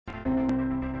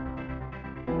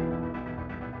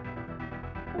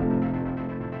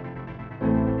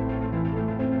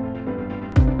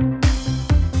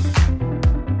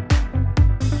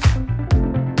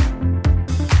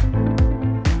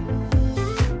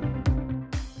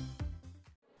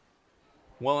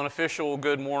Well, an official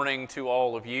good morning to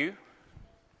all of you.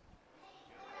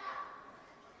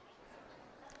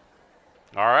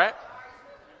 All right,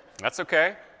 that's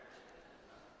okay.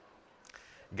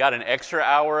 Got an extra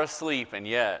hour of sleep and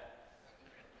yet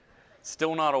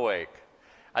still not awake.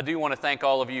 I do want to thank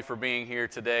all of you for being here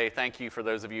today. Thank you for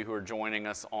those of you who are joining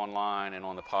us online and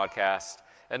on the podcast.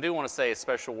 And I do want to say a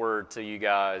special word to you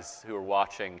guys who are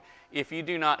watching. If you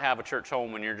do not have a church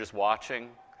home and you're just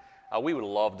watching, we would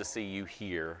love to see you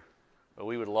here.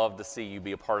 We would love to see you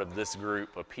be a part of this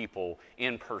group of people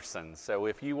in person. So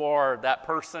if you are that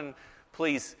person,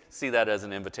 please see that as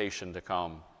an invitation to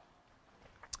come.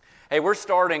 Hey, we're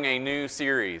starting a new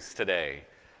series today.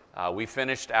 We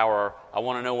finished our I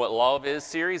Want to Know What Love Is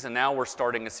series, and now we're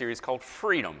starting a series called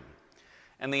Freedom.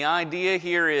 And the idea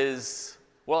here is,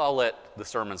 well, I'll let the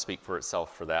sermon speak for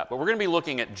itself for that. But we're going to be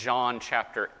looking at John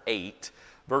chapter 8,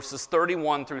 verses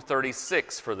 31 through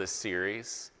 36 for this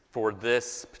series, for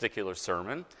this particular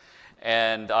sermon.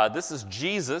 And this is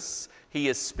Jesus. He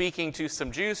is speaking to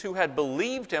some Jews who had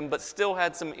believed him but still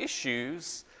had some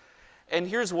issues. And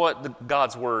here's what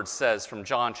God's word says from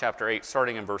John chapter 8,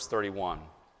 starting in verse 31.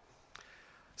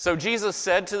 So Jesus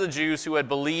said to the Jews who had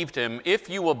believed him, "If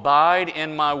you abide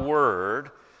in my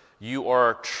word, you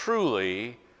are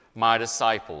truly my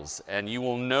disciples, and you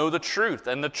will know the truth,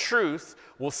 and the truth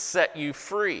will set you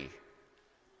free."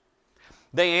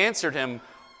 They answered him,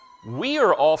 "We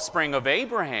are offspring of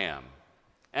Abraham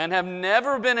and have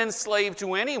never been enslaved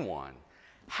to anyone.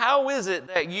 How is it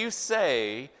that you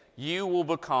say you will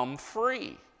become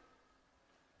free?"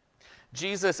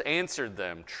 Jesus answered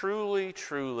them, "Truly,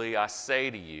 truly, I say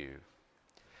to you,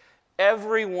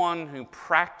 everyone who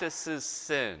practices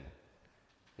sin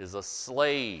is a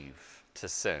slave to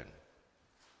sin.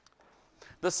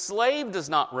 The slave does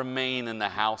not remain in the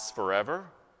house forever.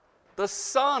 The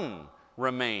Son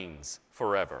remains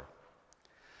forever.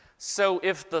 So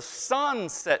if the Son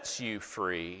sets you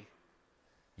free,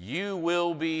 you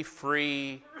will be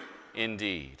free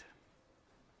indeed."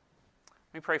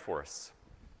 Let me pray for us.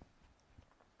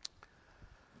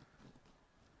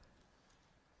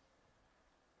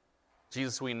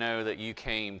 Jesus, we know that you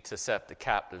came to set the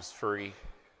captives free,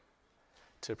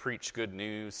 to preach good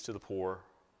news to the poor.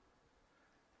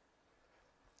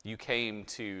 You came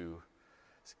to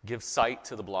give sight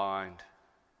to the blind.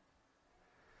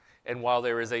 And while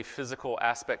there is a physical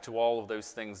aspect to all of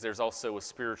those things, there's also a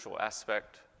spiritual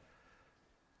aspect.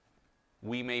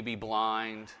 We may be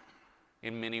blind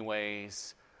in many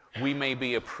ways. We may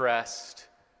be oppressed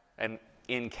and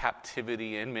in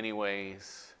captivity in many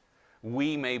ways.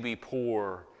 We may be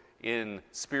poor in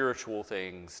spiritual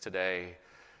things today.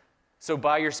 So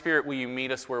by your Spirit, will you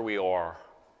meet us where we are?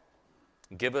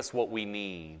 Give us what we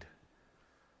need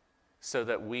so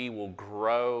that we will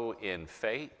grow in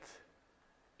faith,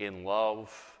 in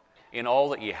love, in all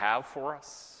that you have for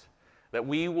us, that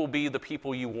we will be the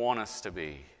people you want us to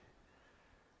be,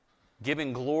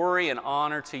 giving glory and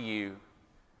honor to you,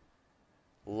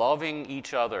 loving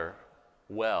each other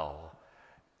well,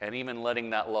 and even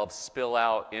letting that love spill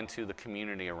out into the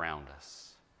community around us.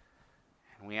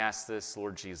 And we ask this,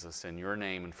 Lord Jesus, in your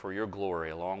name and for your glory,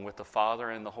 along with the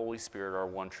Father and the Holy Spirit, our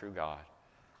one true God.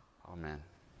 Amen.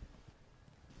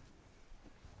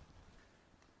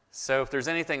 So if there's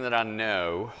anything that I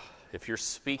know, if you're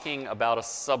speaking about a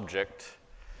subject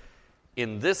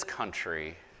in this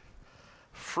country,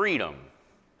 freedom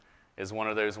is one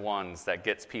of those ones that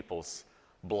gets people's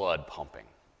blood pumping.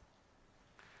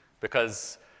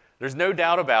 Because there's no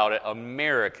doubt about it,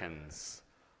 Americans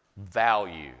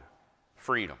value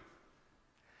freedom.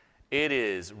 It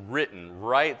is written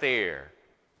right there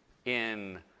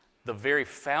in the very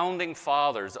founding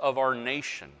fathers of our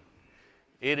nation.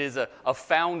 It is a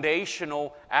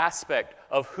foundational aspect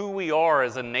of who we are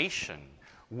as a nation.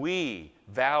 We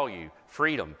value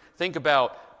freedom. Think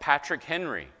about Patrick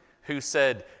Henry, who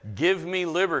said, "Give me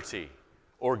liberty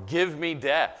or give me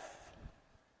death."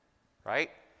 Right?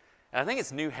 And I think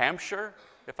it's New Hampshire,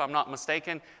 if I'm not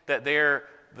mistaken, that their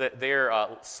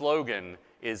slogan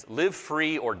is "Live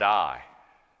free or die."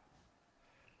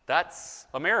 That's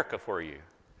America for you.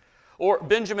 Or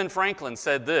Benjamin Franklin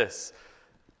said this,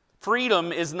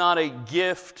 "Freedom is not a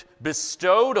gift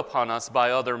bestowed upon us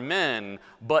by other men,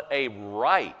 but a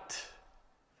right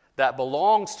that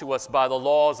belongs to us by the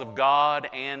laws of God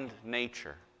and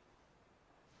nature."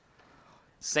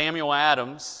 Samuel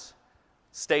Adams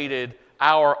stated,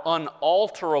 "Our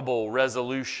unalterable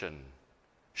resolution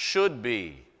should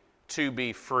be to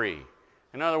be free."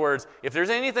 In other words, if there's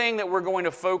anything that we're going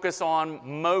to focus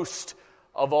on most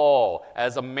of all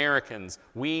as Americans,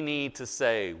 we need to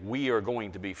say we are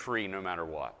going to be free no matter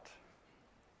what.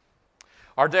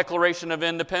 Our Declaration of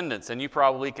Independence, and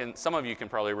some of you can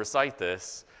probably recite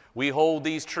this. We hold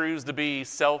these truths to be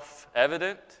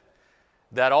self-evident,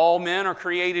 that all men are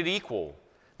created equal,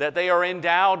 that they are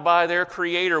endowed by their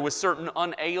Creator with certain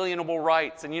unalienable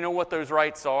rights. And you know what those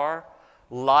rights are?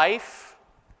 Life,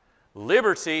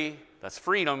 liberty, that's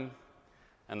freedom,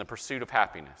 and the pursuit of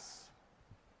happiness.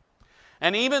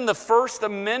 And even the First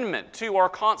Amendment to our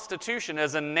Constitution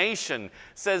as a nation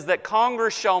says that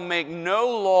Congress shall make no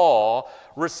law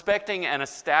respecting an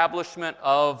establishment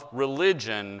of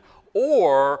religion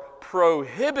or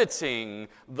prohibiting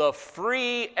the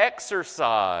free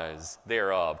exercise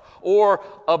thereof, or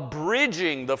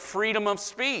abridging the freedom of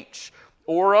speech,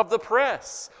 or of the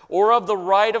press, or of the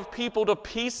right of people to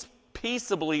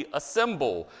peaceably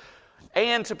assemble,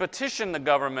 and to petition the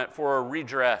government for a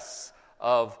redress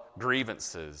of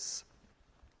grievances.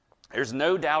 There's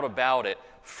no doubt about it.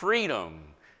 Freedom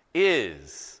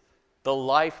is the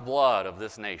lifeblood of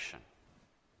this nation.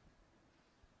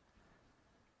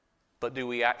 But do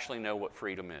we actually know what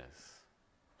freedom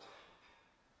is?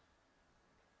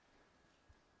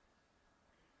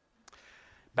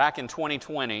 Back in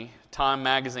 2020, Time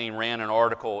magazine ran an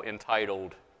article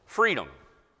entitled "Freedom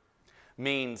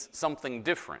Means Something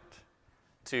Different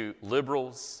to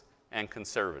Liberals and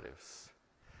Conservatives."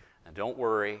 Now don't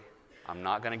worry, I'm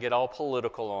not going to get all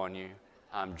political on you.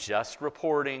 I'm just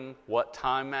reporting what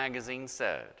Time magazine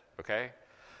said, okay?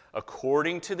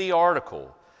 According to the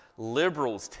article,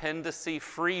 liberals tend to see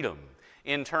freedom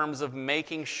in terms of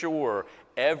making sure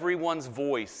everyone's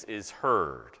voice is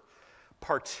heard,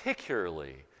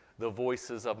 particularly the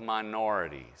voices of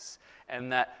minorities,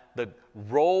 and that the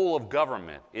role of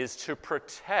government is to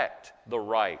protect the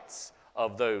rights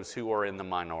of those who are in the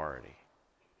minority.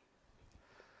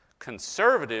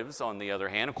 Conservatives, on the other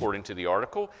hand, according to the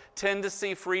article, tend to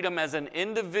see freedom as an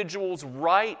individual's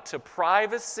right to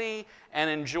privacy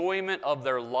and enjoyment of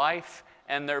their life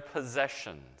and their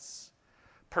possessions,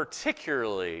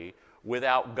 particularly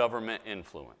without government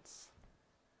influence.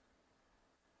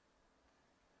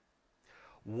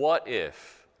 What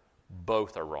if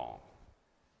both are wrong?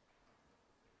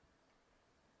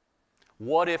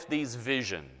 What if these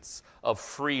visions of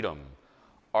freedom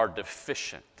are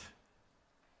deficient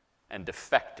and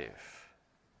defective?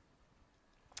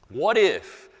 What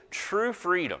if true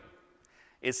freedom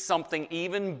is something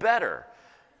even better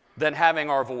than having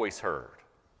our voice heard?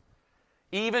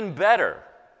 Even better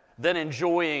than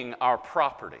enjoying our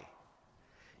property?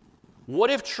 What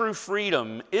if true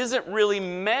freedom isn't really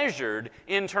measured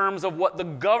in terms of what the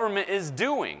government is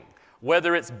doing,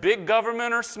 whether it's big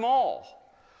government or small?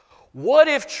 What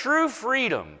if true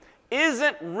freedom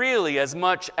isn't really as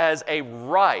much as a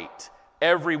right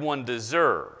everyone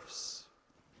deserves,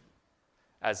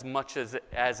 as much as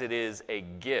it is a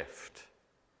gift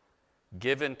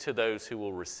given to those who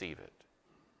will receive it?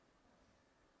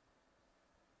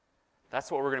 That's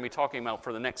what we're going to be talking about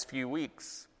for the next few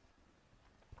weeks.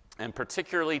 And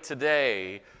particularly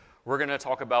today, we're going to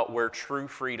talk about where true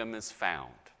freedom is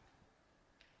found.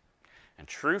 And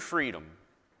true freedom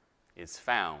is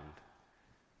found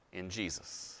in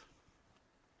Jesus.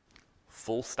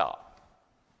 Full stop.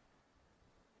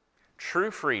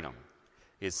 True freedom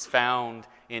is found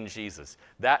in Jesus.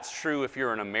 That's true if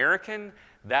you're an American.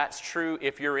 That's true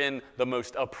if you're in the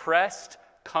most oppressed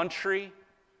country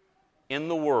in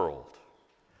the world.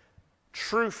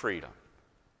 True freedom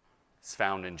is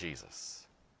found in Jesus.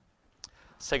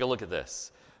 Let's take a look at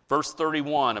this. Verse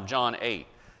 31 of John 8.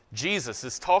 Jesus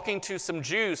is talking to some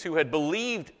Jews who had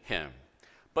believed him,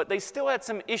 but they still had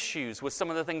some issues with some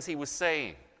of the things he was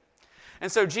saying.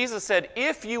 And so Jesus said,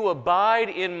 "If you abide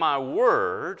in my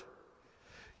word,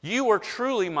 you are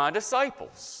truly my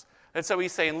disciples." And so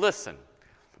he's saying, listen,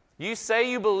 you say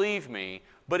you believe me,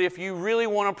 but if you really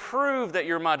want to prove that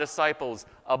you're my disciples,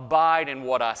 abide in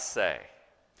what I say.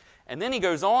 And then he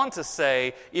goes on to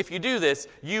say, if you do this,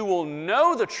 you will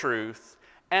know the truth,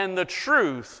 and the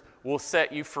truth will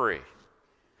set you free.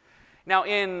 Now,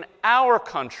 in our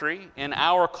country, in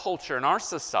our culture, in our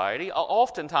society,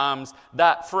 oftentimes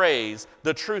that phrase,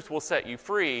 "the truth will set you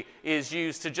free," is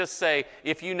used to just say,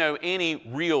 if you know any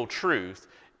real truth,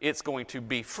 it's going to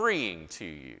be freeing to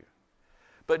you.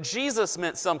 But Jesus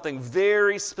meant something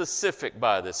very specific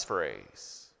by this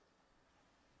phrase.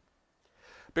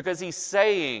 Because he's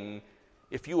saying,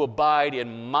 if you abide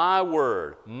in my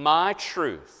word, my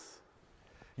truth,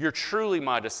 you're truly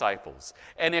my disciples.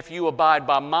 And if you abide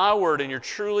by my word and you're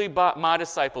truly my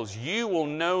disciples, you will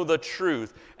know the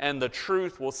truth, and the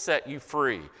truth will set you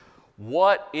free.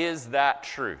 What is that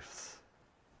truth?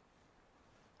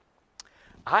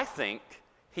 I think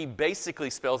he basically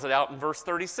spells it out in verse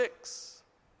 36.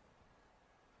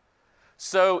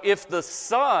 So if the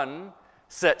Son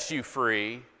sets you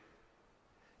free,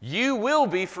 you will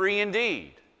be free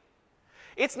indeed.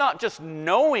 It's not just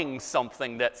knowing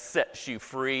something that sets you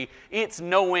free, it's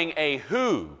knowing a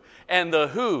who, and the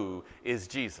who is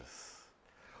Jesus.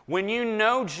 When you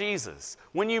know Jesus,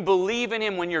 when you believe in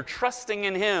Him, when you're trusting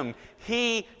in Him,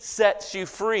 He sets you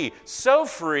free. So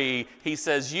free, He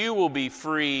says, you will be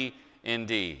free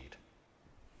indeed.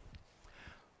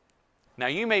 Now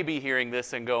you may be hearing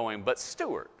this and going, but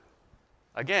Stuart,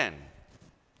 again,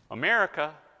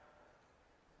 America,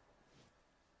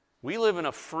 we live in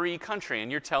a free country,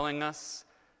 and you're telling us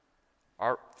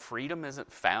our freedom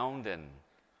isn't found in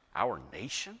our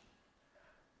nation?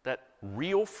 That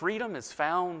real freedom is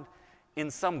found in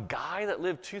some guy that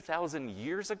lived 2,000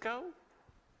 years ago?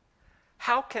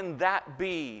 How can that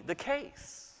be the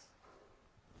case?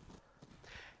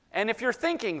 And if you're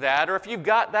thinking that, or if you've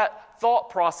got that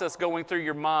thought process going through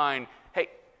your mind, hey,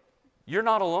 you're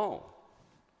not alone.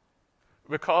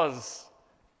 Because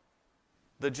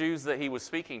the Jews that he was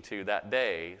speaking to that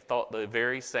day thought the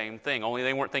very same thing, only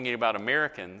they weren't thinking about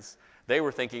Americans. They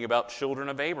were thinking about children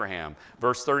of Abraham.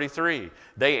 Verse 33,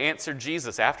 they answered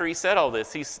Jesus. After he said all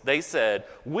this, they said,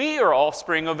 we are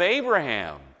offspring of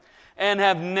Abraham and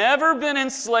have never been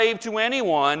enslaved to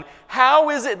anyone. How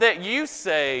is it that you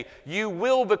say you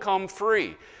will become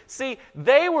free? See,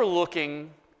 they were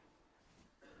looking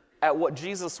at what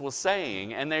Jesus was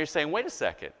saying, and they're saying, wait a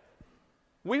second.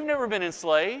 We've never been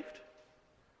enslaved.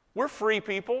 We're free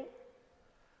people.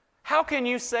 How can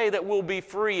you say that we'll be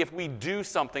free if we do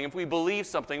something, if we believe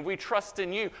something, if we trust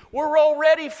in you? We're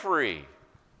already free.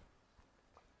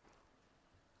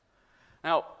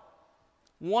 Now,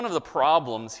 one of the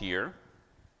problems here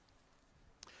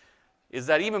is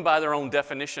that even by their own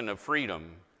definition of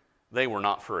freedom, they were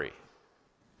not free.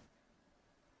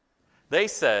 They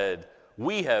said,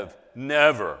 we have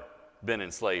never been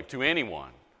enslaved to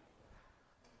anyone.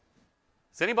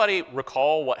 Does anybody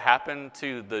recall what happened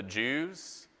to the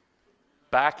Jews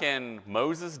back in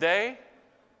Moses' day?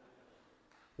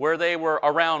 Where they were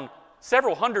around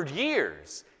several hundred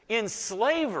years in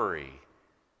slavery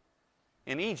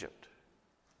in Egypt.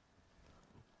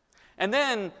 And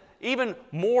then, even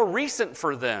more recent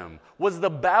for them was the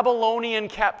Babylonian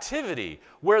captivity,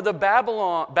 where the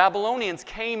Babylonians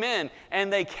came in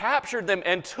and they captured them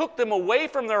and took them away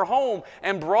from their home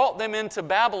and brought them into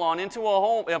Babylon, into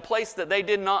a place that they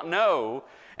did not know,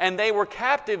 and they were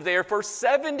captive there for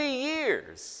 70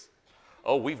 years.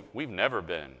 Oh, we've never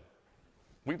been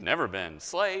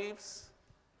slaves.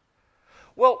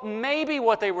 Well, maybe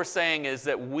what they were saying is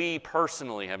that we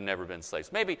personally have never been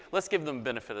slaves. Maybe let's give them the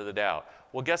benefit of the doubt.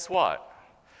 Well, guess what?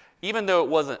 Even though it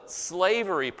wasn't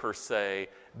slavery per se,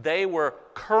 they were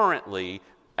currently,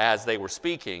 as they were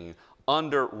speaking,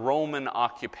 under Roman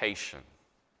occupation.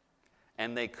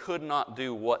 And they could not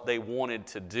do what they wanted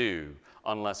to do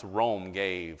unless Rome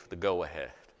gave the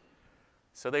go-ahead.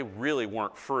 So they really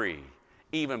weren't free,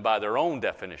 even by their own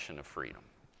definition of freedom.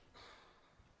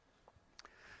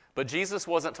 But Jesus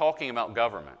wasn't talking about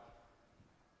government,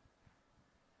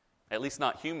 at least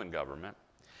not human government.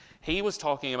 He was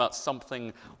talking about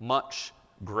something much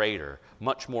greater,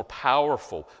 much more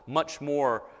powerful, much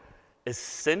more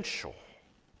essential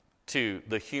to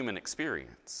the human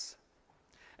experience.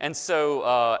 And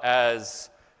so as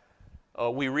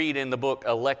we read in the book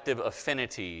Elective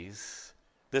Affinities,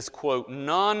 this quote,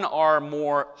 none are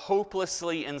more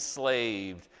hopelessly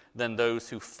enslaved than those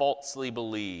who falsely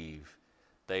believe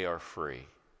they are free.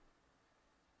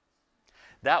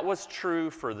 That was true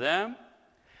for them.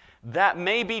 That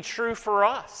may be true for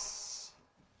us.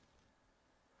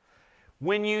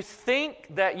 When you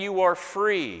think that you are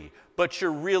free, but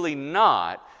you're really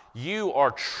not, you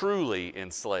are truly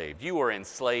enslaved. You are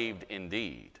enslaved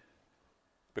indeed,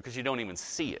 because you don't even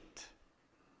see it.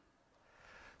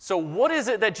 So what is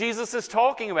it that Jesus is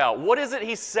talking about? What is it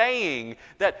he's saying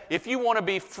that if you want to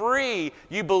be free,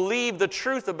 you believe the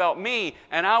truth about me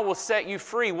and I will set you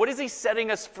free? What is he setting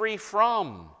us free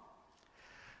from?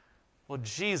 Well,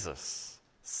 Jesus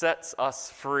sets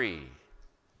us free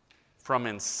from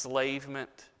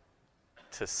enslavement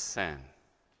to sin.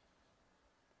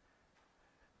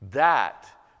 That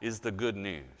is the good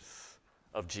news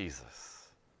of Jesus.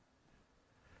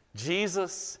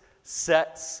 Jesus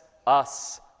sets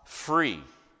us free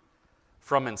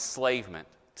from enslavement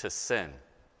to sin.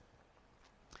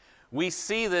 We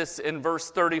see this in verse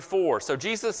 34. So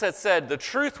Jesus had said, the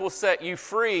truth will set you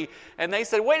free. And they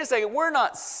said, wait a second, we're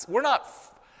not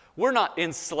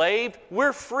enslaved.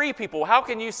 We're free people. How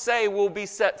can you say we'll be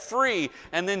set free?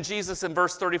 And then Jesus in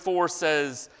verse 34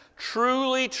 says,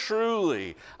 truly,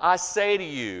 truly, I say to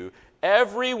you,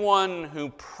 Everyone who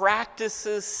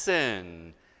practices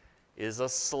sin is a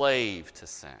slave to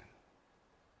sin.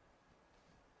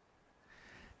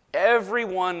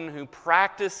 Everyone who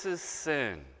practices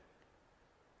sin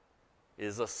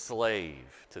is a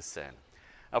slave to sin.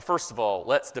 Now, first of all,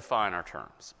 let's define our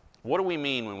terms. What do we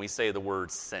mean when we say the word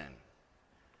sin?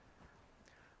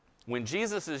 When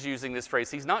Jesus is using this phrase,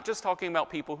 he's not just talking about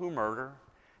people who murder.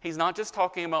 He's not just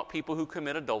talking about people who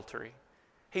commit adultery.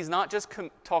 He's not just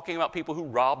talking about people who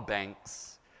rob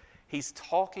banks. He's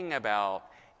talking about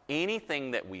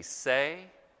anything that we say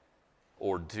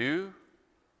or do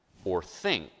or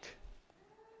think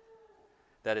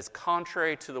that is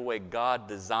contrary to the way God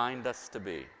designed us to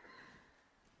be.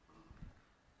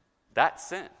 That's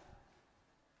sin.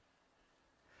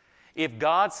 If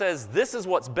God says this is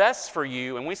what's best for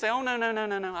you, and we say, oh,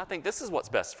 no, I think this is what's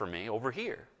best for me over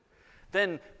here,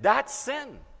 then that's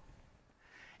sin.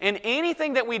 And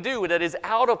anything that we do that is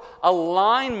out of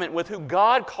alignment with who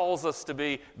God calls us to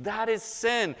be, that is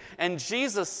sin. And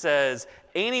Jesus says,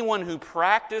 anyone who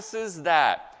practices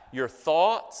that, your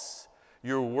thoughts,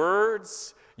 your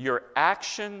words, your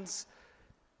actions,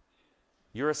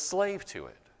 you're a slave to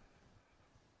it.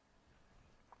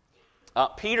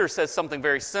 Peter says something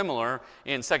very similar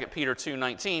in 2 Peter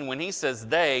 2:19 when he says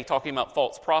they, talking about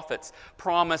false prophets,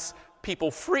 promise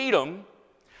people freedom,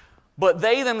 but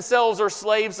they themselves are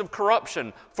slaves of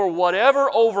corruption. For whatever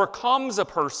overcomes a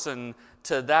person,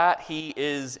 to that he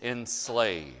is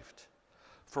enslaved.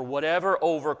 For whatever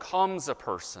overcomes a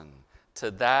person, to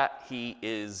that he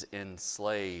is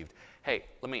enslaved. Hey,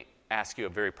 let me ask you a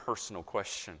very personal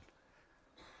question.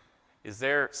 Is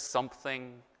there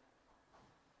something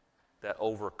that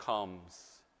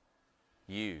overcomes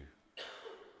you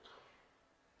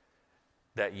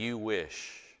that you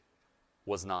wish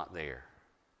was not there?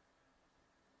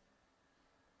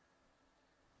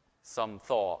 Some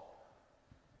thought,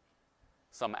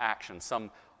 some action, some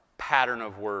pattern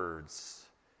of words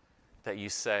that you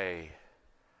say,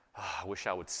 oh, I wish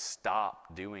I would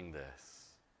stop doing this.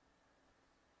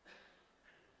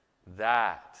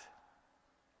 That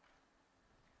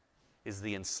is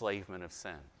the enslavement of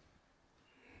sin.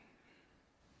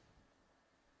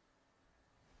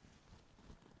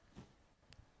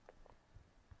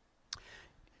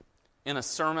 In a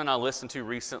sermon I listened to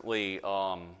recently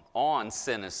on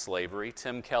sin as slavery,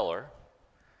 Tim Keller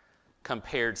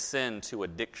compared sin to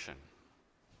addiction.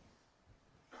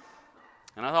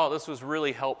 And I thought this was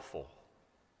really helpful.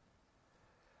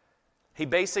 He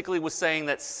basically was saying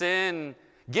that sin,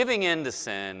 giving in to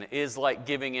sin, is like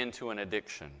giving into an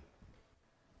addiction.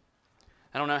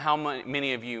 I don't know how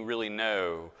many of you really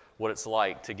know what it's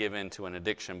like to give in to an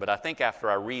addiction, but I think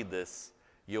after I read this,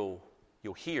 you'll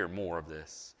hear more of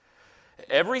this.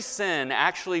 Every sin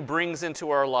actually brings into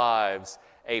our lives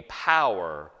a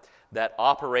power that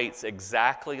operates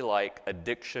exactly like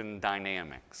addiction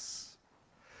dynamics.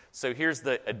 So here's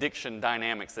the addiction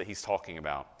dynamics that he's talking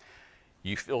about.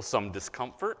 You feel some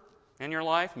discomfort in your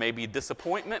life, maybe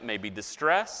disappointment, maybe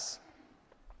distress,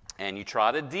 and you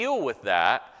try to deal with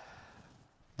that,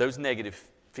 those negative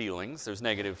feelings, those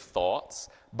negative thoughts,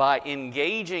 by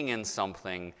engaging in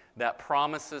something that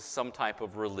promises some type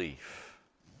of relief.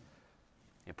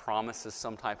 It promises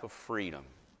some type of freedom.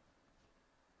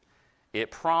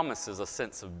 It promises a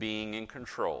sense of being in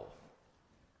control.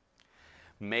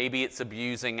 Maybe it's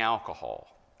abusing alcohol.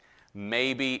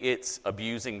 Maybe it's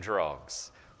abusing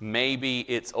drugs. Maybe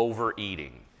it's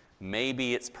overeating.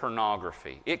 Maybe it's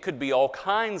pornography. It could be all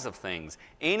kinds of things.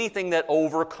 Anything that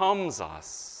overcomes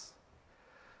us.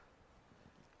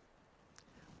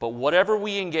 But whatever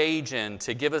we engage in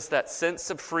to give us that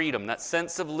sense of freedom, that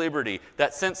sense of liberty,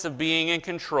 that sense of being in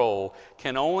control,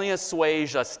 can only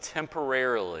assuage us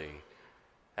temporarily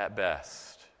at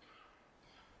best.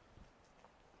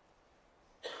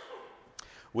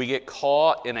 We get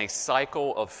caught in a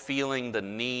cycle of feeling the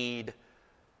need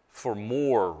for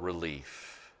more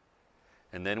relief.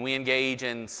 And then we engage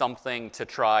in something to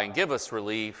try and give us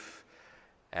relief.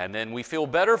 And then we feel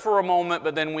better for a moment,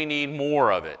 but then we need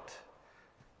more of it.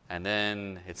 And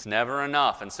then it's never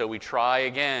enough, and so we try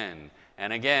again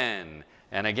and again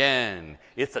and again.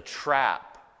 It's a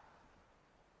trap.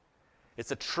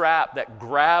 It's a trap that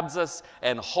grabs us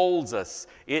and holds us.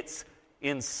 It's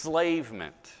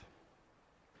enslavement.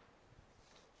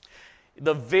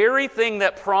 The very thing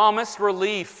that promised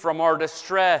relief from our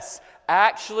distress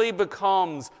actually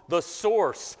becomes the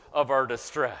source of our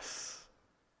distress.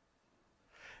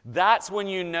 That's when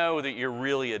you know that you're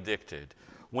really addicted.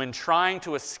 When trying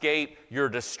to escape your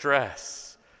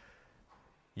distress,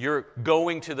 you're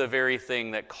going to the very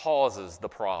thing that causes the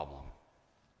problem.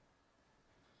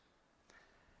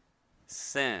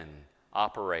 Sin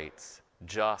operates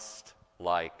just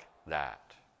like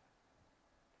that.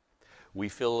 We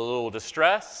feel a little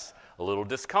distress, a little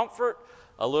discomfort,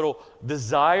 a little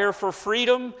desire for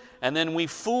freedom, and then we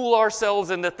fool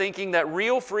ourselves into thinking that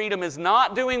real freedom is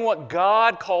not doing what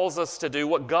God calls us to do,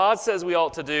 what God says we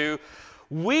ought to do.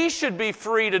 We should be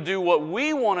free to do what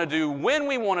we want to do, when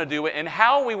we want to do it, and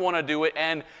how we want to do it,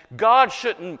 and God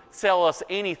shouldn't tell us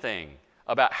anything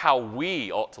about how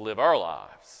we ought to live our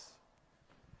lives.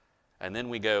 And then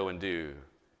we go and do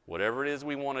whatever it is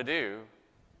we want to do,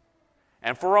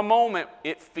 and for a moment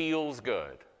it feels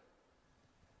good.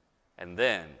 And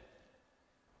then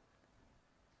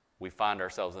we find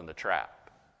ourselves in the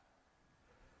trap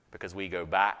because we go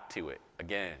back to it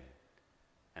again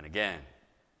and again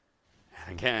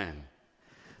and again.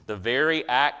 The very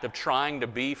act of trying to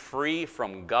be free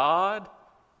from God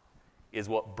is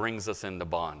what brings us into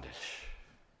bondage.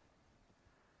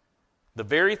 The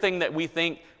very thing that we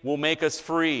think will make us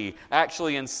free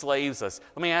actually enslaves us.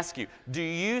 Let me ask you, do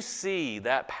you see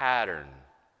that pattern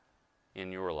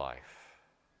in your life?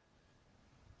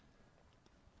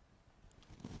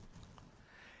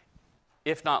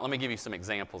 If not, let me give you some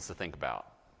examples to think about.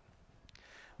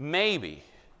 Maybe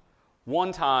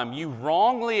one time you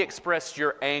wrongly expressed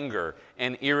your anger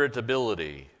and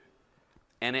irritability,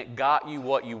 and it got you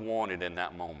what you wanted in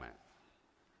that moment.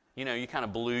 You know, you kind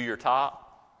of blew your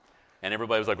top, and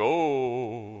everybody was like,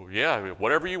 oh, yeah,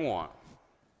 whatever you want.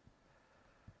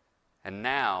 And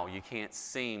now you can't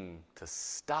seem to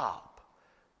stop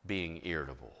being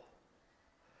irritable.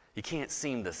 You can't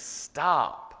seem to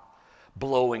stop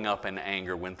blowing up in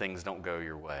anger when things don't go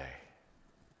your way.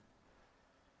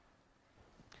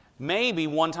 Maybe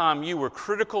one time you were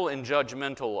critical and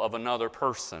judgmental of another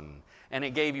person, and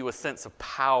it gave you a sense of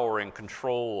power and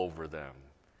control over them.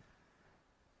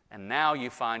 And now you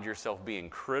find yourself being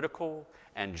critical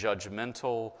and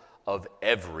judgmental of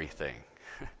everything.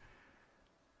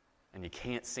 And you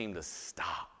can't seem to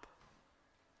stop.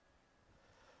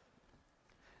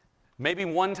 Maybe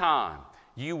one time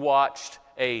you watched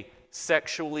a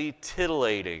sexually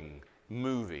titillating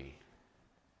movie,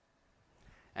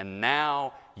 and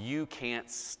now you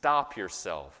can't stop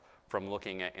yourself from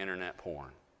looking at internet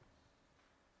porn.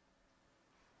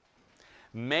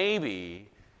 Maybe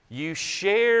you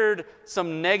shared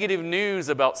some negative news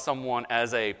about someone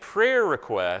as a prayer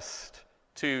request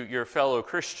to your fellow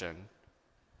Christian,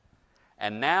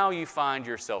 and now you find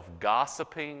yourself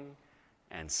gossiping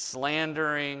and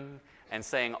slandering and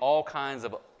saying all kinds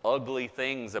of ugly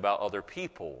things about other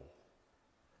people,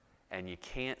 and you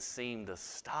can't seem to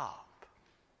stop.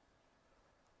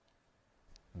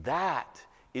 That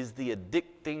is the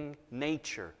addicting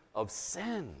nature of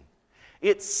sin.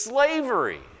 It's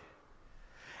slavery.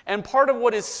 And part of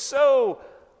what is so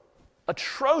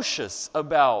atrocious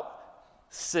about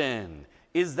sin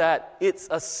is that it's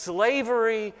a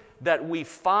slavery that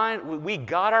we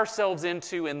got ourselves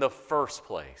into in the first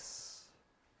place.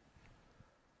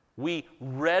 We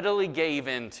readily gave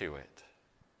into it,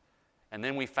 and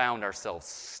then we found ourselves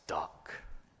stuck.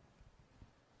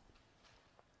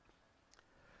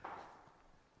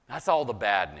 That's all the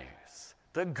bad news.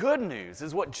 The good news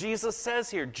is what Jesus says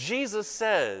here. Jesus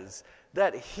says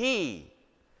that He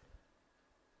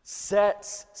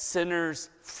sets sinners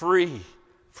free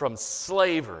from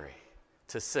slavery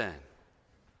to sin.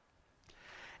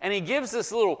 And He gives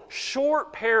this little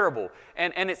short parable.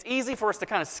 And it's easy for us to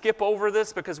kind of skip over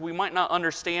this because we might not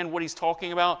understand what He's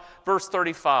talking about. Verse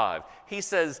 35, He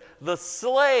says, the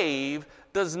slave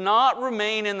does not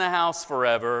remain in the house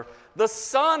forever. The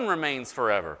son remains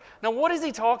forever. Now, what is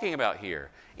He talking about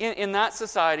here? In that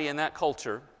society, in that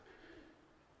culture,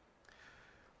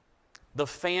 the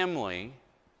family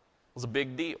was a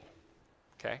big deal.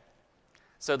 Okay?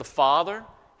 So the father,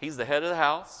 he's the head of the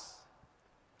house.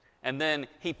 And then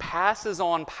he passes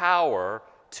on power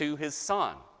to his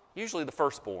son, usually the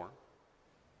firstborn.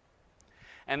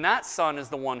 And that son is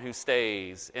the one who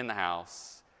stays in the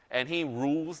house, and he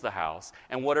rules the house.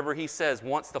 And whatever he says,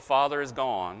 once the father is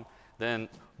gone, then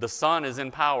the son is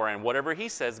in power, and whatever he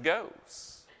says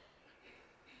goes.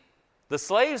 The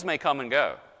slaves may come and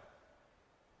go.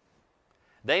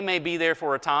 They may be there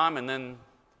for a time, and then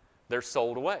they're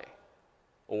sold away,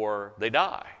 or they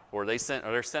die, or they're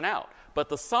sent out. But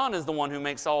the son is the one who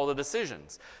makes all the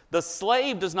decisions. The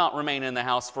slave does not remain in the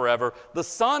house forever. The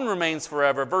son remains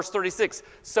forever. Verse 36,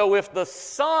 so if the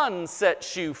son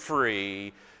sets you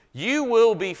free, you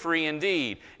will be free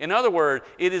indeed. In other words,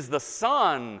 it is the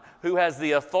son who has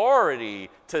the authority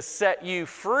to set you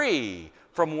free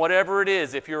from whatever it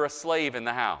is if you're a slave in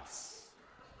the house.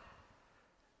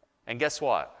 And guess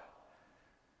what?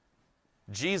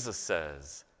 Jesus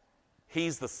says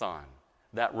He's the son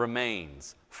that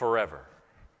remains forever.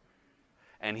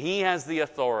 And He has the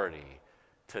authority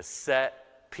to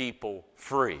set people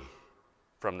free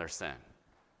from their sin.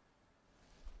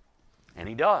 And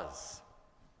He does.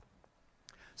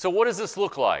 So what does this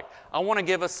look like? I want to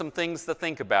give us some things to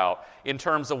think about in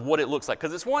terms of what it looks like.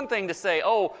 Because it's one thing to say,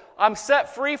 oh, I'm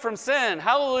set free from sin,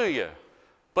 hallelujah.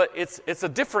 But it's a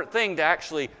different thing to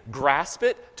actually grasp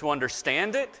it, to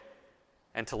understand it,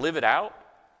 and to live it out.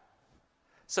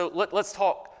 So let's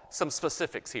talk some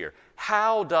specifics here.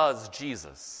 How does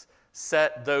Jesus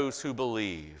set those who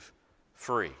believe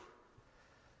free?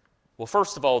 Well,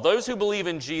 first of all, those who believe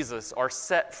in Jesus are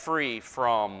set free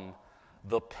from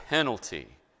the penalty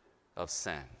of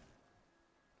sin.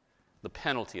 The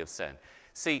penalty of sin.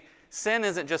 See, sin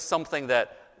isn't just something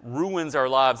that ruins our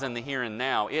lives in the here and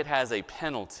now. It has a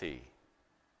penalty.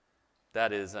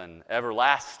 That is an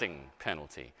everlasting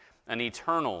penalty, an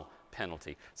eternal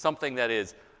penalty, something that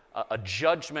is a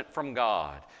judgment from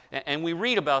God. And we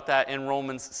read about that in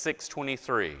Romans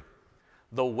 6:23.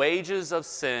 The wages of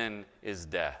sin is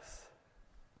death.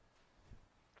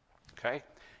 Okay?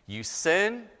 You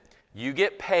sin, you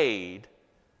get paid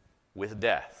with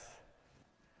death.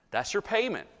 That's your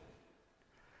payment.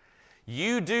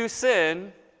 You do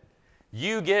sin,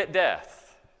 you get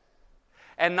death.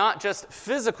 And not just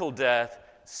physical death,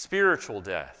 spiritual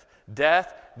death.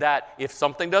 Death that, if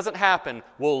something doesn't happen,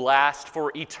 will last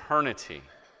for eternity.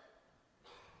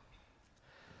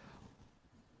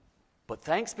 But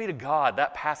thanks be to God,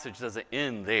 that passage doesn't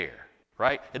end there,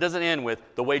 right? It doesn't end with,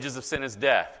 the wages of sin is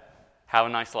death. Have a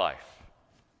nice life.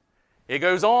 It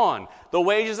goes on. The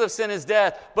wages of sin is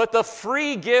death, but the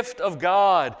free gift of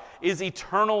God is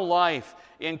eternal life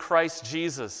in Christ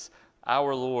Jesus,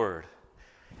 our Lord.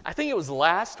 I think it was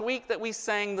last week that we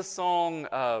sang the song,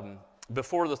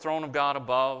 Before the Throne of God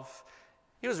Above.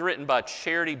 It was written by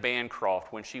Charity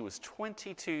Bancroft when she was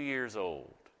 22 years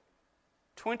old.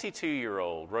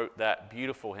 22-year-old wrote that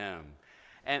beautiful hymn.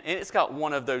 And it's got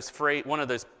one of those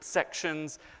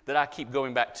sections that I keep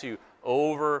going back to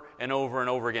over and over and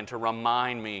over again to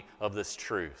remind me of this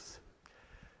truth.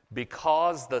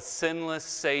 Because the sinless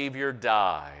Savior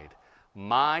died,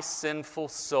 my sinful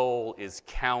soul is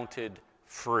counted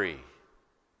free.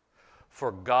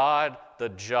 For God the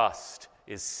just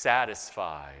is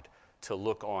satisfied to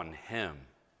look on Him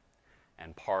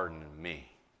and pardon me.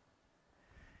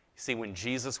 See, when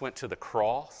Jesus went to the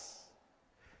cross,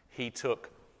 He took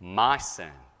my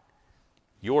sin,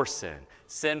 your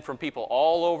sin from people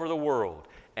all over the world,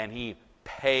 and He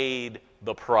paid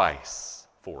the price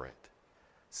for it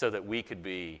so that we could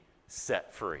be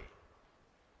set free.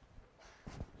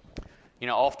 You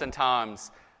know,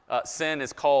 oftentimes sin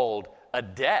is called a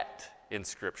debt in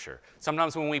Scripture.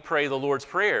 Sometimes when we pray the Lord's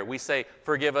Prayer, we say,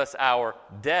 forgive us our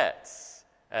debts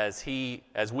as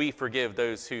we forgive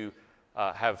those who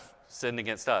have sinned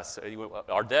against us,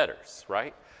 our debtors,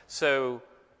 right? So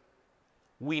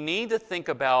we need to think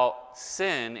about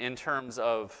sin in terms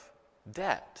of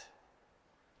debt.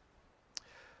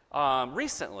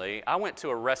 Recently, I went to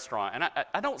a restaurant, and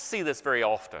I don't see this very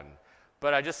often,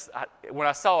 but when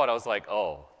I saw it, I was like,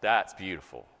 oh, that's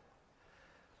beautiful.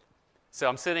 So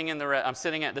I'm sitting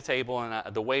at the table,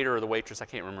 and the waiter or the waitress, I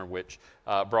can't remember which,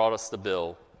 brought us the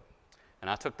bill, and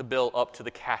I took the bill up to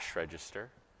the cash register,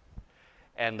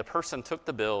 and the person took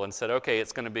the bill and said, okay,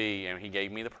 it's going to be, and he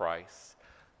gave me the price.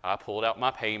 I pulled out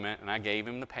my payment, and I gave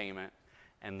him the payment,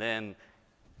 and then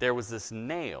there was this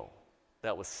nail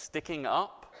that was sticking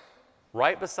up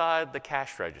right beside the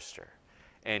cash register,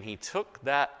 and he took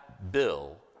that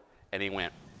bill, and he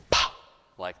went, pop,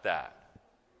 like that,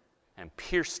 and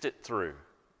pierced it through.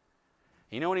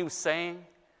 You know what he was saying?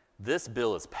 This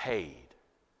bill is paid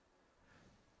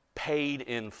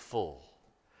in full.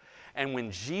 And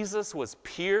when Jesus was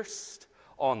pierced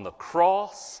on the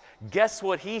cross, guess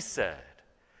what he said?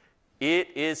 It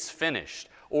is finished.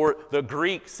 Or the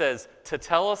Greek says,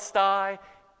 tetelestai,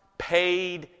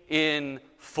 paid in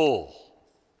full.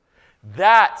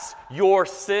 That's your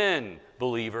sin,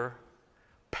 believer.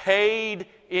 Paid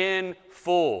in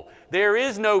full. There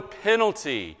is no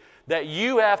penalty that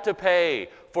you have to pay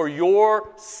for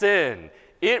your sin.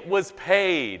 It was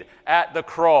paid at the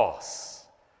cross.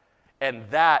 And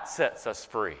that sets us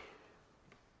free.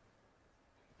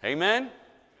 Amen?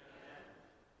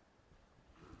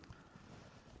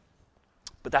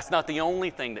 But that's not the only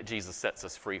thing that Jesus sets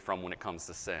us free from when it comes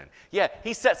to sin. Yeah,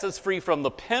 He sets us free from the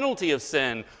penalty of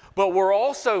sin, but we're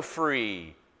also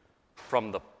free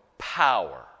from the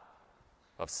power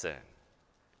of sin.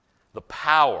 The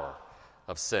power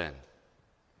of sin.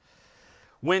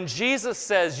 When Jesus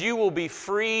says you will be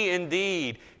free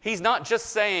indeed, he's not just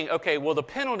saying, okay, well, the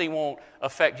penalty won't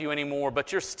affect you anymore,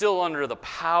 but you're still under the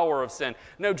power of sin.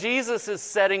 No, Jesus is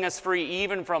setting us free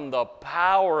even from the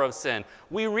power of sin.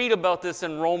 We read about this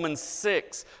in Romans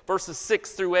 6, verses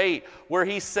 6 through 8, where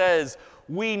he says,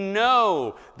 we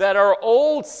know that our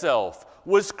old self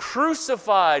was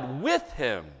crucified with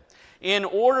him in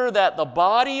order that the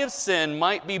body of sin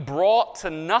might be brought to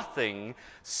nothing,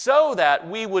 so that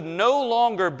we would no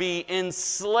longer be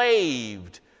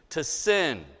enslaved to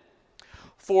sin.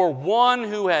 For one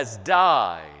who has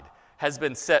died has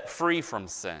been set free from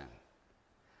sin.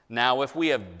 Now, if we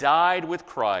have died with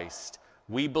Christ,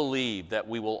 we believe that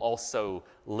we will also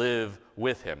live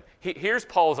with him. Here's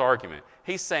Paul's argument.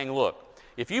 He's saying, look,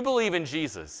 if you believe in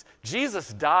Jesus,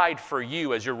 Jesus died for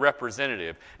you as your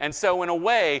representative. And so in a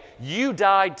way, you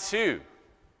died too.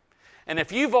 And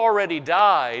if you've already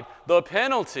died, the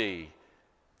penalty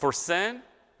for sin,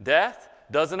 death,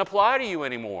 doesn't apply to you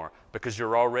anymore because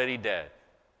you're already dead.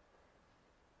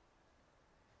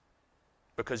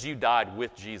 Because you died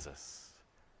with Jesus.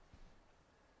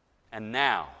 And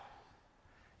now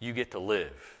you get to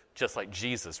live. Just like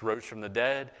Jesus rose from the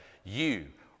dead, you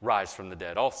rise from the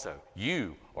dead also.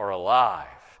 You are alive.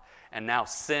 And now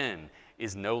sin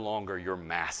is no longer your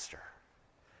master.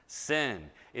 Sin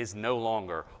is no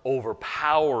longer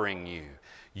overpowering you.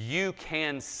 You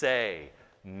can say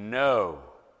no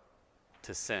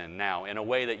to sin now in a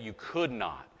way that you could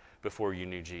not before you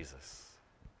knew Jesus.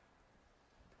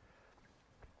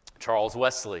 Charles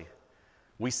Wesley,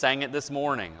 we sang it this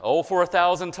morning. Oh, for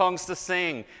 1,000 tongues to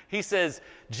sing. He says,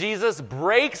 Jesus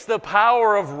breaks the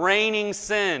power of reigning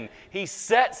sin. He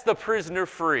sets the prisoner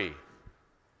free.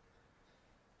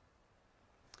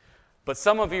 But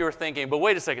some of you are thinking, but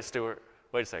wait a second, Stuart.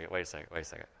 Wait a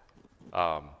second.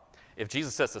 If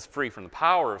Jesus sets us free from the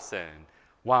power of sin,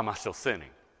 why am I still sinning?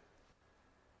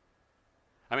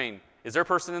 I mean, is there a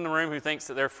person in the room who thinks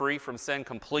that they're free from sin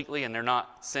completely and they're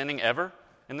not sinning ever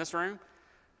in this room?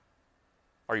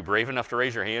 Are you brave enough to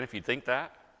raise your hand if you think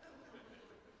that?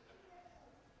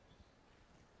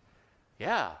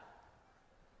 Yeah.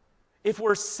 If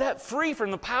we're set free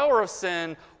from the power of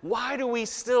sin, why do we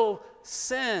still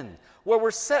sin? Well,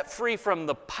 we're set free from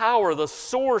the power. The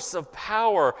source of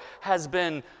power has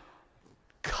been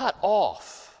cut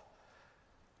off.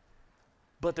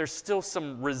 But there's still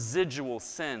some residual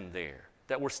sin there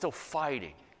that we're still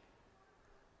fighting.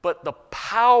 But the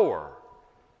power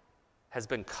has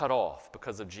been cut off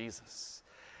because of Jesus.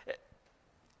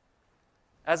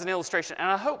 As an illustration, and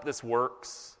I hope this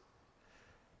works,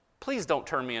 please don't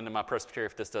turn me into my presbytery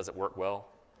if this doesn't work well.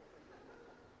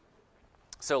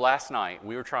 So last night,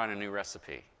 we were trying a new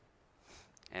recipe,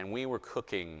 and we were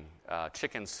cooking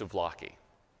chicken souvlaki,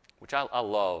 which I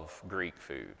love Greek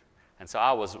food. And so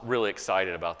I was really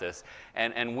excited about this.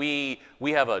 And we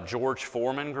have a George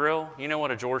Foreman grill. You know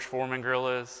what a George Foreman grill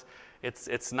is?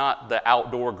 It's not the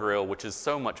outdoor grill, which is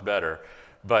so much better,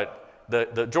 but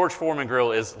the George Foreman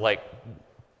grill is like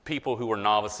people who are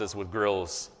novices with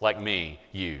grills like me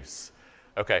use.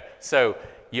 Okay, so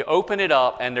you open it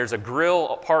up, and there's a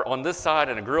grill part on this side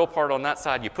and a grill part on that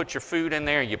side. You put your food in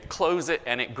there, you close it,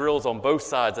 and it grills on both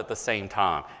sides at the same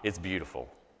time. It's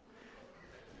beautiful.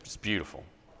 It's beautiful.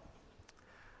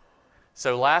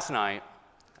 So last night,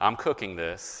 I'm cooking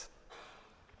the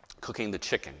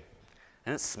chicken,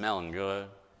 and it's smelling good.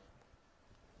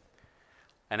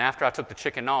 And after I took the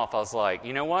chicken off, I was like,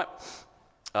 you know what?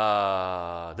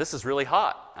 This is really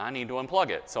hot. I need to unplug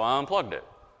it. So I unplugged it.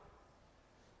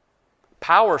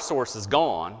 Power source is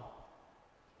gone.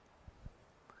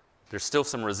 There's still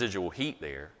some residual heat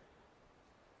there.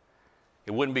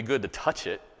 It wouldn't be good to touch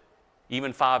it.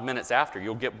 Even 5 minutes after,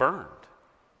 you'll get burned.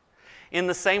 In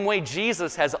the same way,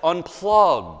 Jesus has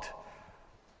unplugged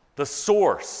the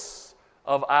source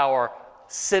of our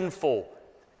sinful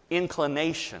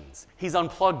inclinations. He's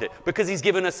unplugged it because he's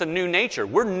given us a new nature.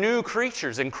 We're new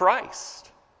creatures in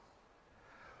Christ.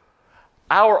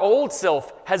 Our old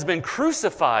self has been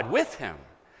crucified with him,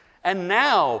 and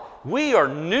now we are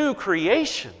new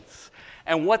creations.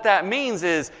 And what that means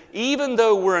is, even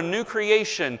though we're a new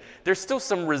creation, there's still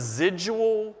some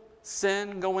residual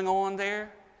sin going on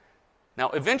there. Now,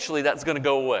 eventually that's going to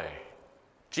go away.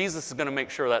 Jesus is going to make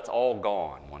sure that's all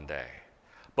gone one day.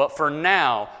 But for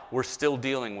now, we're still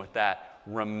dealing with that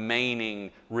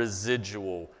remaining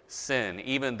residual sin,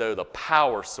 even though the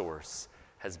power source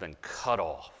has been cut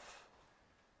off.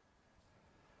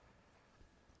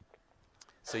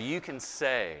 So you can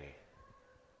say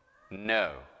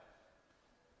no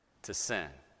to sin.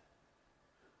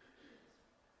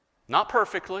 Not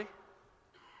perfectly,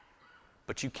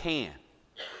 but you can.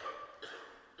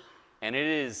 And it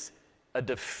is a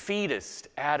defeatist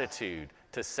attitude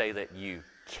to say that you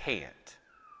can't.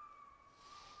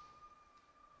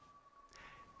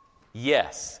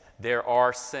 Yes, there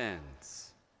are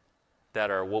sins that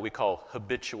are what we call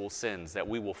habitual sins that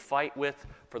we will fight with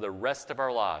for the rest of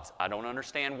our lives. I don't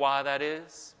understand why that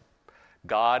is.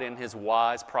 God, in His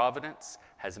wise providence,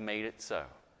 has made it so.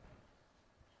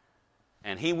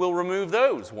 And He will remove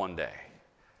those one day.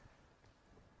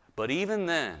 But even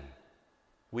then,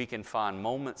 we can find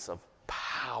moments of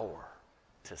power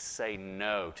to say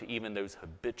no to even those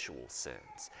habitual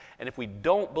sins. And if we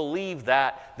don't believe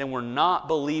that, then we're not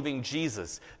believing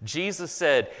Jesus. Jesus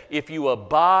said, if you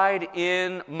abide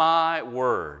in my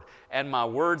word, and my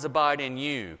words abide in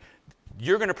you,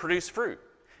 you're going to produce fruit.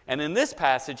 And in this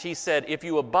passage, he said, if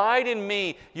you abide in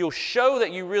me, you'll show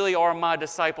that you really are my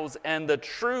disciples, and the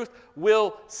truth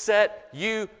will set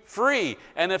you free.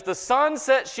 And if the Son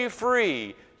sets you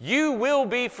free, you will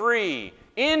be free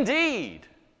indeed.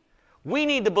 We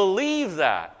need to believe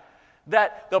that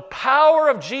the power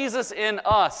of Jesus in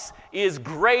us is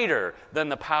greater than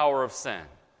the power of sin.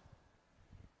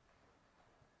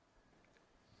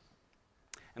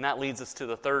 And that leads us to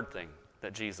the third thing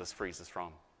that Jesus frees us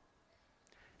from.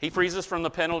 He frees us from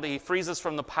the penalty. He frees us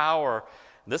from the power.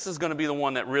 This is going to be the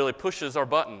one that really pushes our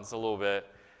buttons a little bit.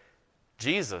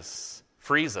 Jesus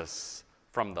frees us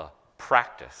from the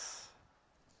practice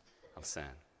of sin.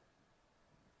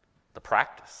 The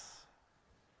practice.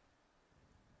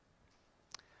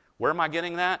 Where am I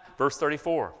getting that? Verse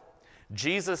 34.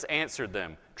 Jesus answered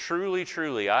them, truly,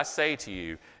 truly, I say to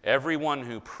you, everyone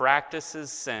who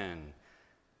practices sin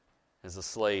is a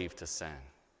slave to sin.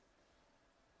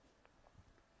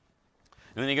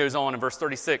 And then he goes on in verse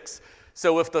 36,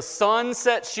 so if the Son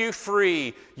sets you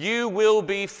free, you will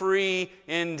be free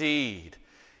indeed.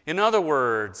 In other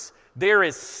words, there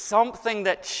is something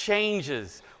that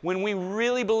changes when we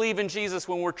really believe in Jesus,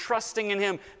 when we're trusting in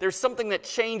Him. There's something that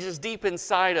changes deep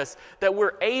inside us, that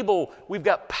we've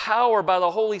got power by the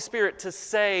Holy Spirit to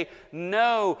say,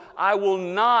 no, I will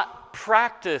not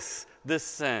practice this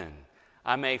sin.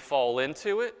 I may fall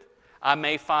into it. I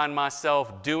may find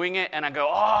myself doing it, and I go,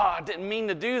 I didn't mean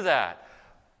to do that.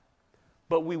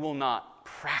 But we will not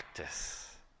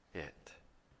practice it.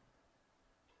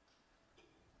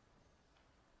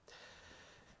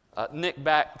 Nick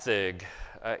Batzig,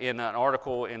 in an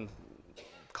article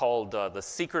called The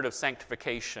Secret of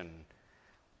Sanctification,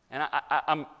 and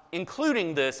I'm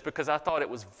including this because I thought it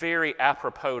was very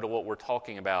apropos to what we're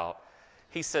talking about.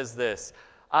 He says this,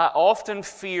 I often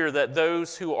fear that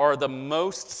those who are the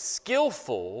most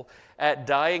skillful at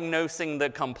diagnosing the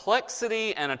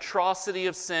complexity and atrocity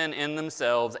of sin in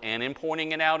themselves and in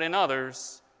pointing it out in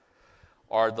others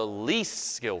are the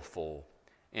least skillful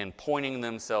in pointing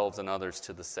themselves and others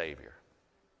to the Savior.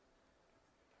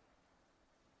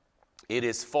 It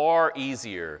is far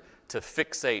easier to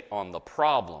fixate on the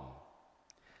problem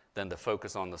than to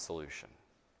focus on the solution.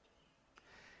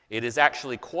 It is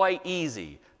actually quite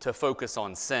easy to focus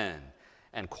on sin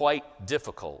and quite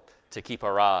difficult to keep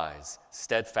our eyes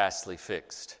steadfastly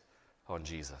fixed on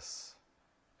Jesus.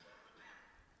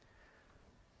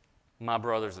 My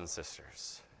brothers and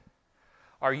sisters,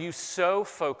 are you so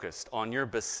focused on your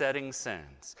besetting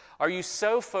sins? Are you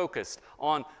so focused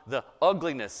on the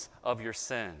ugliness of your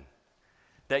sin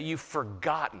that you've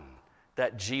forgotten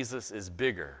that Jesus is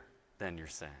bigger than your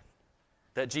sin?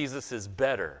 That Jesus is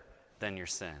better than your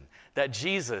sin? That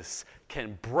Jesus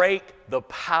can break the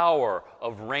power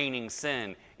of reigning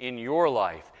sin in your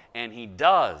life, and He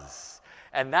does.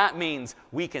 And that means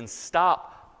we can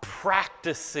stop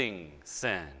practicing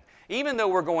sin. Even though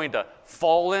we're going to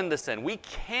fall into sin, we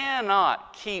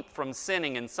cannot keep from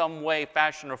sinning in some way,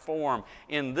 fashion, or form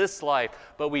in this life,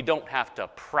 but we don't have to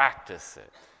practice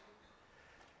it.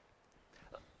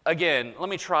 Again, let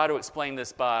me try to explain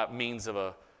this by means of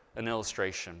an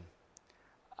illustration.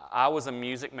 I was a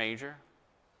music major,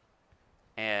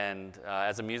 and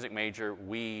as a music major,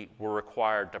 we were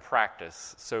required to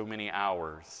practice so many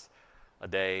hours a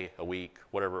day, a week,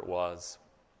 whatever it was.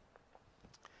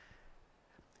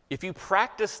 If you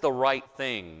practice the right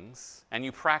things and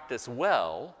you practice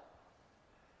well,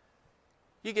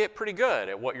 you get pretty good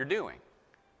at what you're doing.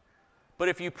 But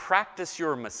if you practice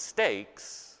your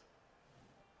mistakes,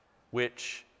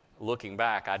 which, looking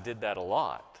back, I did that a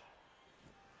lot,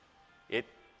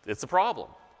 it's a problem.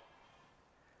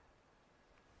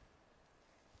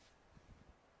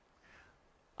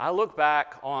 I look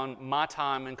back on my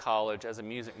time in college as a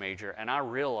music major, and I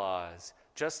realize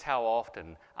just how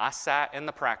often I sat in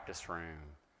the practice room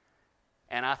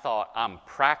and I thought, I'm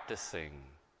practicing.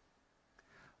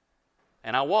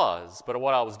 And I was, but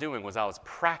what I was doing was I was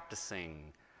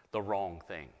practicing the wrong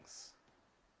things.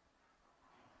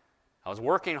 I was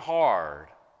working hard,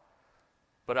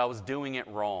 but I was doing it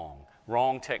wrong.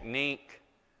 Wrong technique,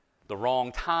 the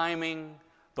wrong timing,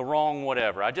 the wrong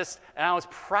whatever. I was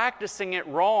practicing it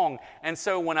wrong. And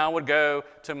so when I would go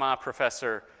to my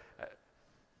professor,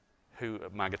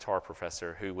 my guitar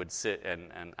professor, who would sit,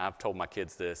 and I've told my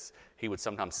kids this, he would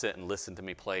sometimes sit and listen to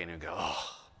me play, and he'd go,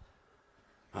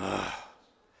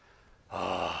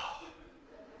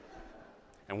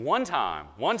 And one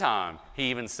time, he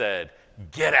even said,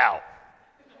 "Get out,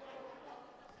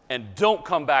 and don't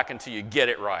come back until you get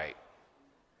it right."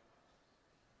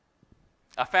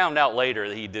 I found out later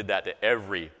that he did that to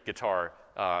every guitar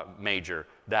major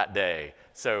that day,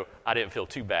 so I didn't feel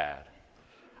too bad.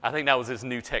 I think that was his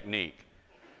new technique.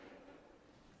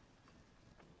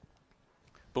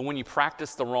 But when you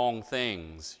practice the wrong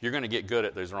things, you're going to get good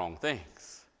at those wrong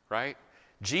things, right?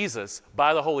 Jesus,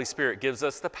 by the Holy Spirit, gives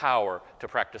us the power to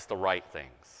practice the right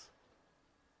things,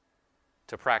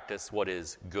 to practice what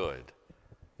is good,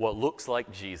 what looks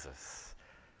like Jesus.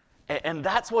 And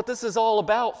that's what this is all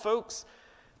about, folks.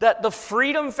 That the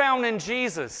freedom found in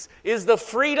Jesus is the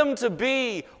freedom to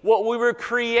be what we were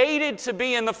created to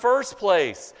be in the first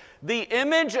place. The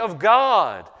image of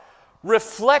God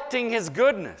reflecting His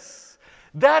goodness.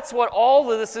 That's what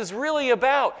all of this is really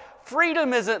about.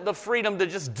 Freedom isn't the freedom to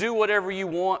just do whatever you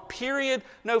want, period.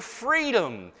 No,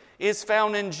 freedom is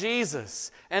found in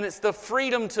Jesus. And it's the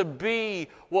freedom to be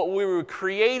what we were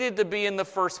created to be in the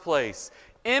first place.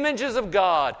 Images of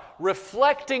God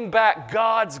reflecting back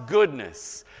God's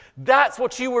goodness. That's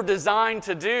what you were designed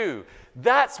to do.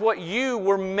 That's what you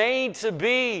were made to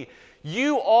be.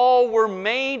 You all were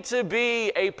made to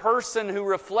be a person who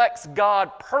reflects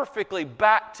God perfectly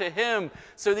back to Him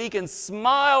so that He can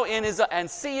smile in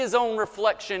and see His own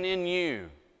reflection in you.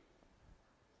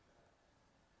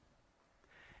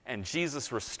 And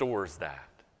Jesus restores that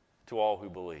to all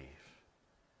who believe.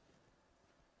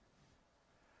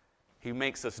 He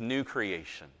makes us new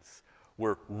creations.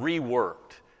 We're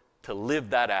reworked to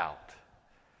live that out,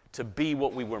 to be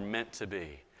what we were meant to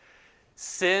be.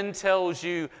 Sin tells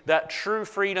you that true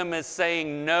freedom is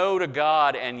saying no to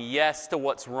God and yes to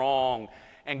what's wrong.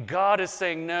 And God is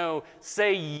saying no,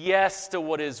 say yes to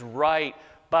what is right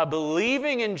by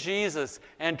believing in Jesus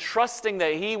and trusting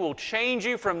that He will change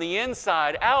you from the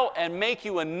inside out and make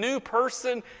you a new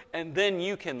person, and then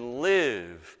you can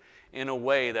live in a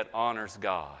way that honors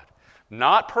God.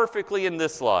 Not perfectly in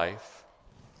this life,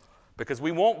 because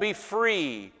we won't be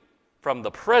free from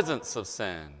the presence of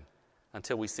sin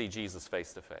until we see Jesus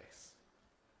face to face.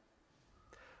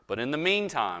 But in the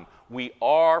meantime, we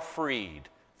are freed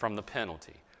from the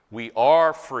penalty. We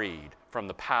are freed from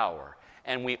the power.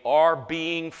 And we are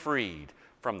being freed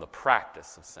from the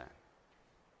practice of sin.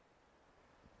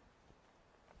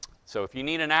 So if you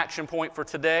need an action point for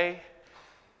today,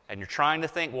 and you're trying to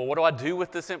think, well, what do I do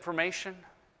with this information?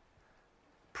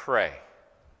 Pray.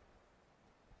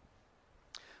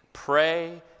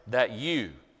 Pray that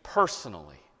you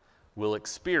personally will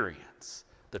experience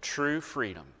the true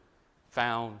freedom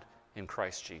found in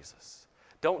Christ Jesus.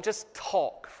 Don't just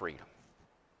talk freedom.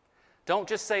 Don't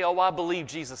just say, oh, I believe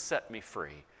Jesus set me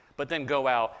free, but then go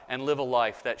out and live a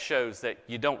life that shows that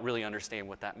you don't really understand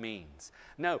what that means.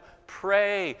 No,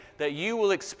 pray that you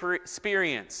will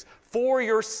experience for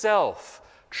yourself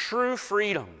true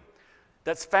freedom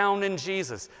that's found in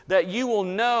Jesus, that you will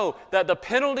know that the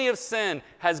penalty of sin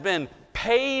has been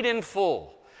paid in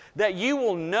full, that you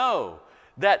will know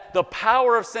that the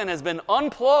power of sin has been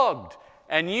unplugged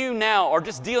and you now are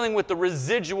just dealing with the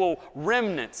residual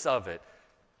remnants of it,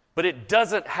 but it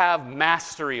doesn't have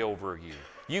mastery over you.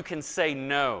 You can say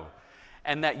no,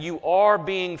 and that you are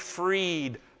being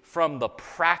freed from the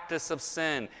practice of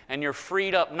sin, and you're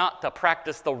freed up not to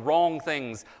practice the wrong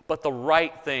things, but the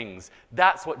right things.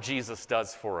 That's what Jesus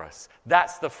does for us.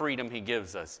 That's the freedom He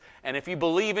gives us. And if you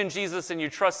believe in Jesus and you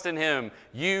trust in Him,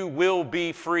 you will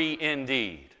be free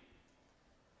indeed.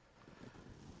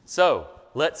 So,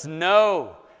 let's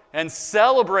know and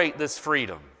celebrate this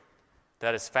freedom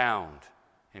that is found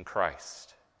in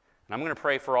Christ. And I'm going to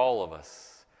pray for all of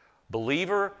us,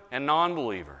 believer and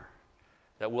non-believer,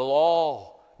 that we'll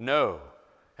all know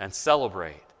and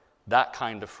celebrate that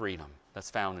kind of freedom that's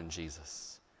found in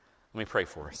Jesus. Let me pray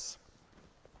for us.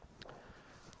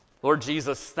 Lord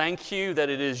Jesus, thank you that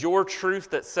it is your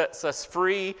truth that sets us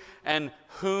free, and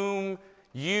whom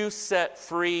you set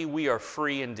free, we are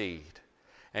free indeed.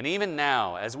 And even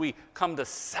now, as we come to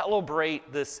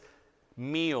celebrate this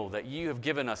meal that you have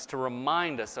given us to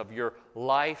remind us of your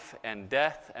life and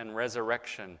death and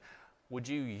resurrection, would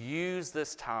you use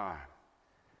this time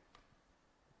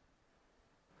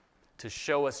to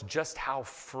show us just how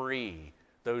free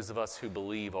those of us who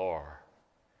believe are.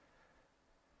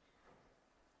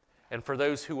 And for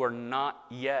those who are not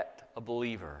yet a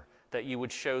believer, that you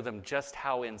would show them just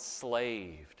how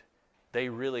enslaved they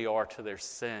really are to their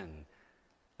sin,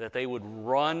 that they would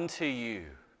run to you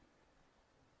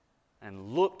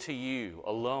and look to you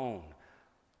alone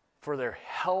for their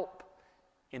help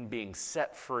in being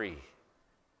set free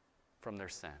from their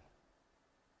sin.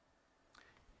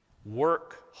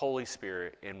 Work, Holy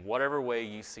Spirit, in whatever way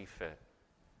you see fit.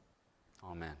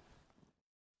 Amen.